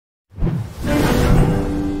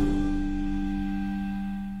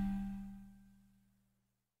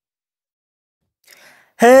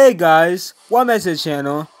Hey guys, welcome back to the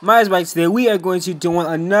channel. My name is Mike. Today we are going to do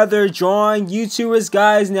another drawing YouTubers,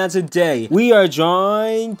 guys. Now today we are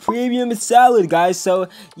drawing Premium Salad, guys. So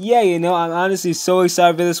yeah, I'm honestly so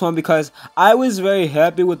excited for this one because I was very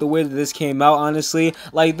happy with the way that this came out. Honestly,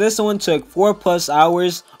 like this one took 4+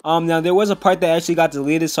 hours. Now there was a part that actually got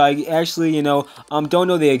deleted, so I actually, don't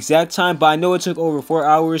know the exact time, but I know it took over 4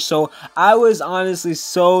 hours. So I was honestly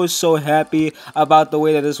so happy about the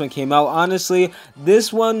way that this one came out. Honestly,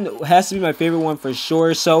 this one has to be my favorite one for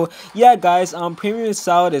sure. So yeah, guys, Premium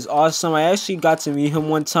Salad is awesome. I actually got to meet him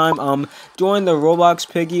one time during the Roblox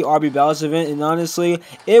Piggy RB Battles event, and honestly,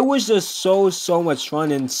 it was just so much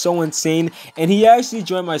fun and so insane. And he actually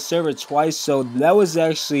joined my server twice, so that was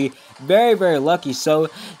actually very lucky. So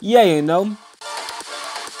yeah,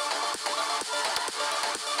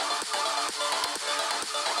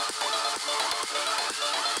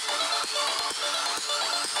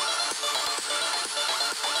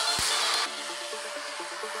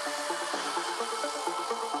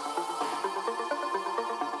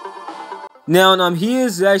 Now, he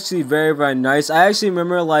is actually very nice. I actually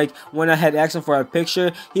remember, like, when I had asked him for a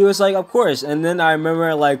picture, he was like, of course. And then I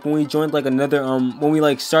remember, like, when we joined, like, another, when we,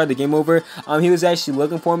 like, started the game over, he was actually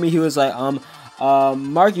looking for me. He was like,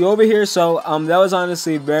 Mark, you over here? So, that was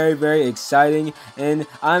honestly very exciting. And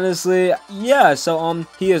honestly, yeah, so,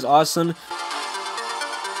 he is awesome.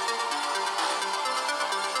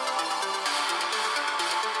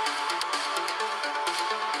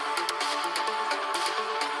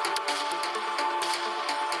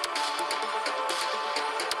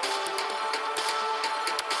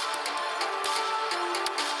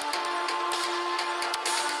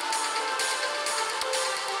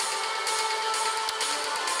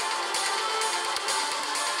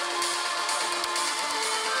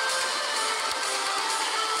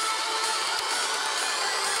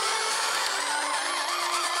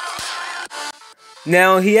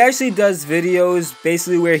 Now, he actually does videos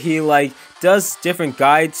basically where he, like, does different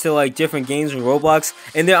guides to, like, different games in Roblox,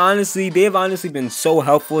 and they've honestly been so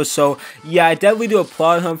helpful. So yeah, I definitely do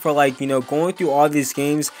applaud him for, like, going through all these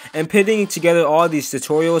games and putting together all these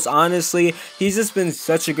tutorials. Honestly, he's just been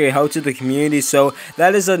such a great help to the community, so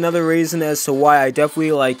that is another reason as to why I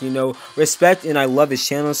definitely, like, respect and I love his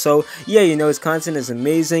channel. So yeah, his content is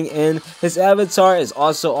amazing and his avatar is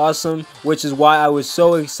also awesome, which is why I was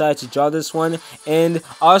so excited to draw this one. And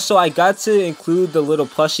also, I got to include the little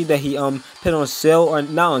plushie that he put on sale, or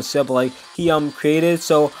not on sale, but like he created.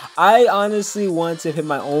 So I honestly wanted to hit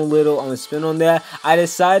my own little spin on that. I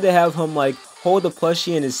decided to have him like hold the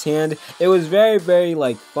plushie in his hand. It was very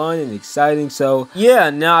like fun and exciting. So yeah,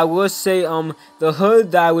 now I will say the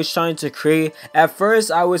hood that I was trying to create, at first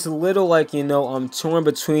I was a little like torn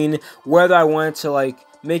between whether I wanted to like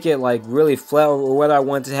make it like really flat or whether I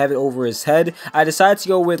wanted to have it over his head. I decided to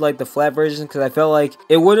go with like the flat version because I felt like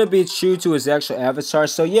it wouldn't be true to his actual avatar.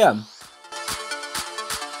 So yeah.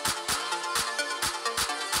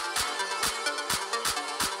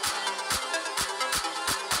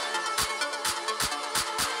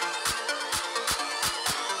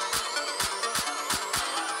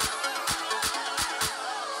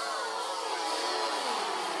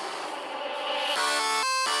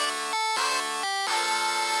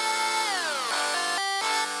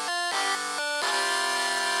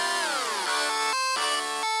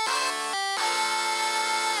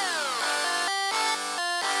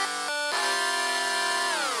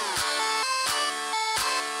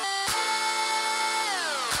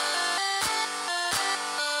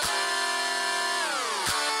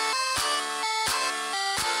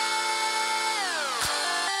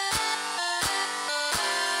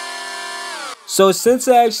 So since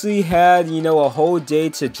I actually had, a whole day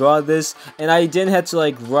to draw this, and I didn't have to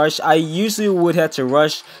like rush, I usually would have to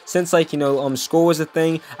rush since like, school was a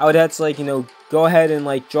thing. I would have to like, go ahead and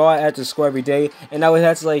like draw after school every day, and I would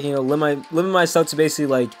have to like, limit myself to basically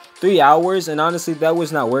like 3 hours, and honestly that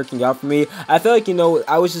was not working out for me. I feel like,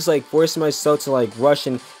 I was just like forcing myself to like rush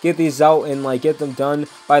and get these out and like get them done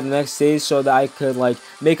by the next day so that I could like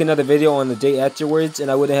make another video on the day afterwards, and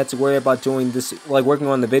I wouldn't have to worry about doing this, like working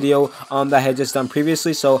on the video that I had just done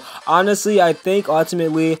previously. So honestly, I think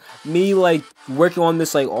ultimately me like working on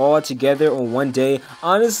this like all together on one day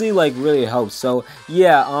honestly like really helps. So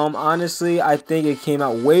yeah, honestly I think it came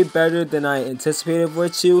out way better than I anticipated for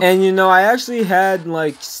it to. And I actually had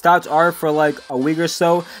like stopped art for like a week or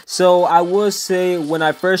so, so I will say when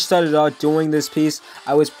I first started out doing this piece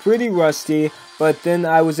I was pretty rusty, but then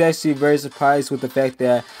I was actually very surprised with the fact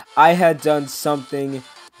that I had done something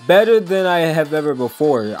better than I have ever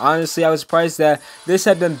before. Honestly, I was surprised that this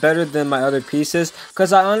had been better than my other pieces,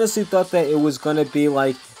 because I honestly thought that it was gonna be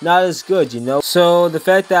like not as good, you know. So the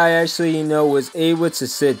fact that I actually, you know, was able to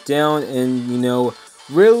sit down and, you know,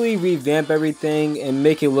 really revamp everything and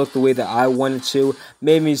make it look the way that I wanted to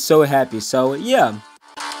made me so happy. So yeah.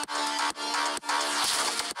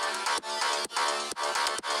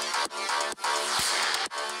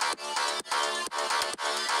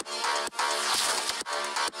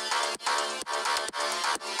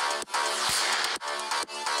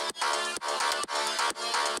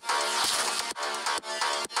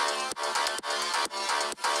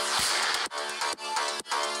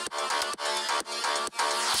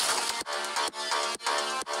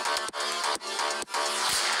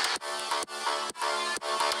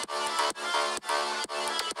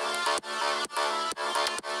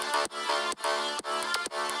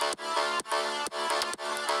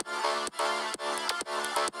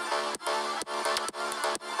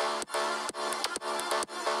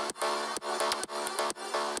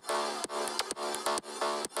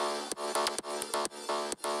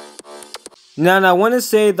 Now, and I want to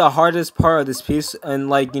say the hardest part of this piece,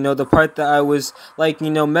 and like, you know, the part that I was like,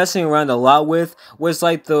 you know, messing around a lot with, was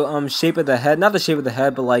like the shape of the head, not the shape of the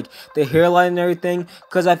head, but like the hairline and everything,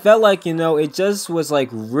 because I felt like, you know, it just was like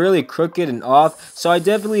really crooked and off. So I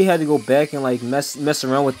definitely had to go back and like mess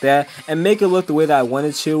around with that and make it look the way that I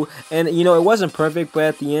wanted to. And you know, it wasn't perfect, but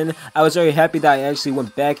at the end, I was very happy that I actually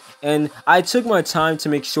went back and I took my time to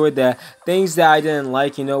make sure that things that I didn't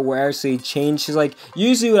like, you know, were actually changed. Cause like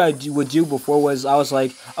usually what would do before was I was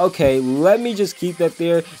like, okay, let me just keep that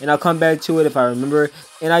there, and I'll come back to it if I remember.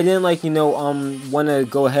 And I didn't like, you know, want to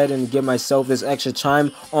go ahead and give myself this extra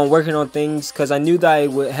time on working on things, because I knew that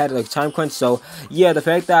I had a time crunch. So yeah, the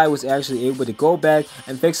fact that I was actually able to go back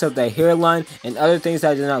and fix up that hairline and other things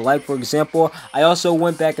that I did not like, for example, I also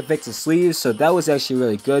went back and fixed the sleeves, so that was actually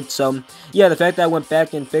really good. So yeah, the fact that I went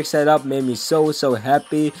back and fixed that up made me so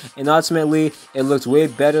happy, and ultimately it looked way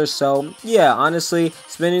better. So yeah, honestly,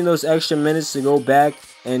 spending those extra minutes to go back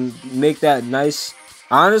and make that nice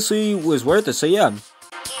honestly was worth it. So yeah.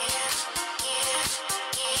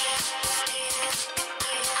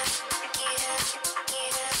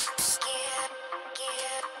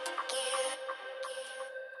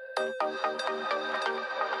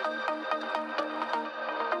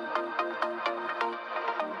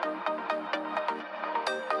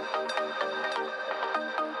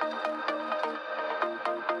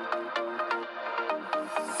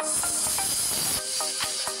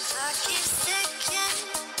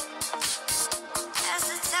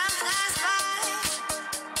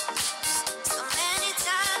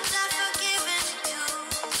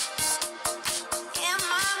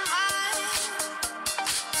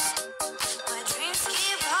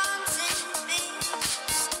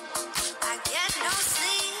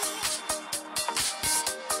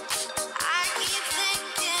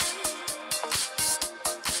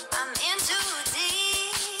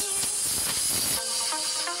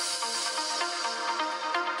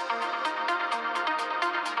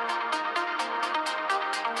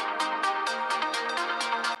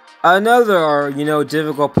 Another, you know,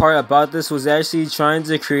 difficult part about this was actually trying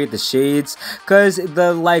to create the shades, because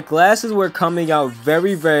the like glasses were coming out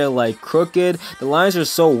very like crooked. The lines are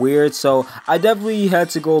so weird, so I definitely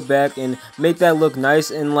had to go back and make that look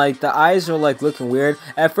nice. And like the eyes are like looking weird.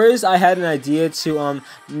 At first I had an idea to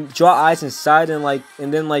draw eyes inside and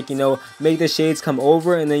then like, you know, make the shades come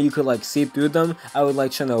over and then you could like see through them. I would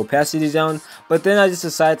like turn the opacity down, but then I just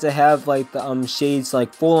decided to have like the shades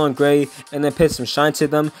like full on gray and then put some shine to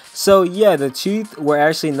them. So yeah, the teeth were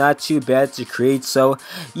actually not too bad to create. So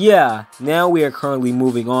yeah, now we are currently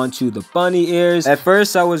moving on to the bunny ears. At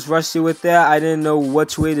first I was rusty with that. I didn't know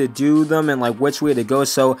which way to do them and like which way to go.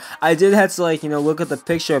 So I did have to like, you know, look at the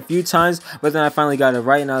picture a few times, but then I finally got it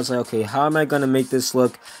right and I was like, okay, how am I gonna make this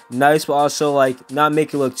look nice but also like not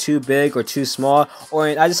make it look too big or too small, or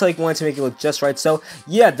I just like wanted to make it look just right. So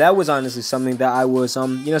yeah, that was honestly something that I was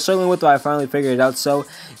you know, struggling with, but I finally figured it out. So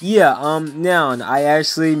yeah, now I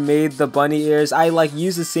actually made the bunny ears. I like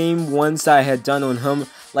used the same ones that I had done on him,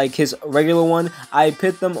 like his regular one. I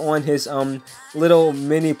put them on his little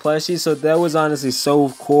mini plushie, so that was honestly so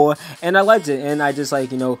cool and I liked it, and I just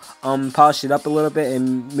like, you know, polished it up a little bit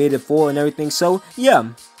and made it full and everything. So yeah.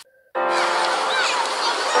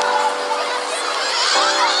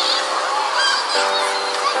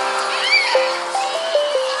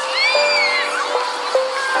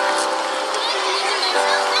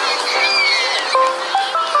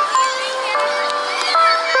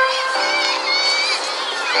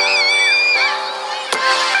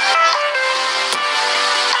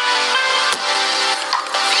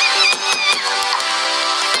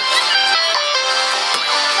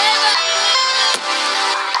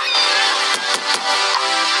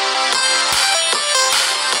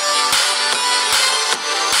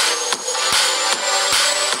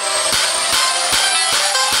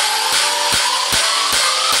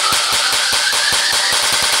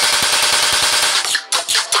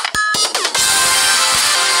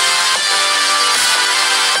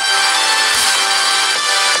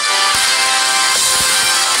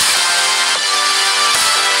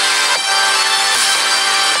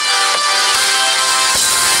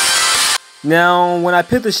 Now, when I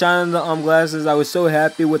put the shine on the glasses, I was so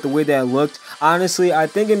happy with the way that it looked. Honestly, I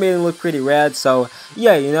think it made it look pretty rad, so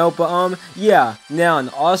yeah, you know, but yeah. Now, and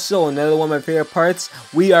also another one of my favorite parts,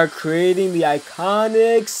 we are creating the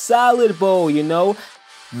iconic salad bowl, you know,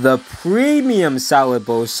 the premium salad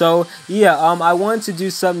bowl. So yeah, I wanted to do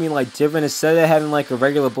something like different. Instead of having like a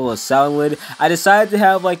regular bowl of salad, I decided to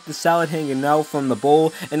have like the salad hanging out from the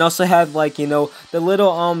bowl, and also have like, you know, the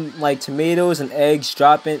little like tomatoes and eggs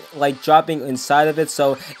dropping inside of it.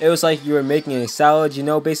 So it was like you were making a salad, you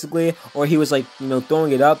know, basically, or he was like, you know,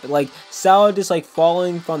 throwing it up like salad just like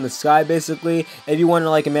falling from the sky, basically, if you want to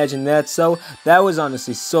like imagine that. So that was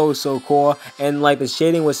honestly so cool, and like the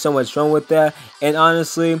shading was so much fun with that. And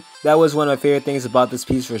honestly, that was one of my favorite things about this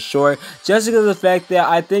piece for sure, just because of the fact that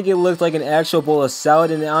I think it looked like an actual bowl of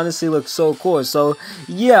salad, and it honestly looked so cool. So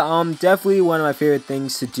yeah, definitely one of my favorite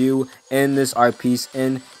things to do in this art piece.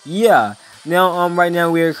 And yeah, now right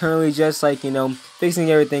now we are currently just like, you know,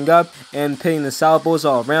 fixing everything up and putting the salad bowls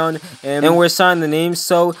all around, and we're signing the names.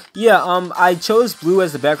 So yeah, I chose blue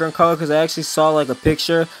as the background color because I actually saw like a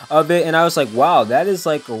picture of it, and I was like, wow, that is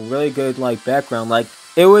like a really good like background. Like,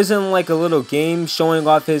 it was in like a little game showing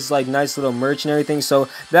off his like nice little merch and everything, so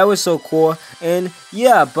that was so cool. And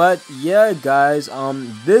yeah, but yeah guys,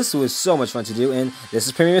 this was so much fun to do, and this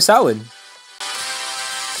is Premium Salad.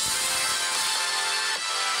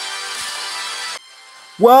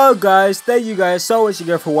 Well guys, thank you guys so much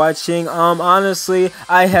again for watching. Honestly,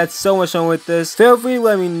 I had so much fun with this. Feel free to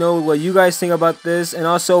let me know what you guys think about this, and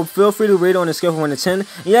also feel free to rate it on a scale from 1 to 10.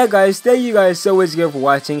 Yeah guys, thank you guys so much again for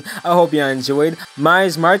watching. I hope you enjoyed. My name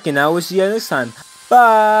is Mark, and I will see you next time.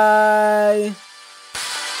 Bye!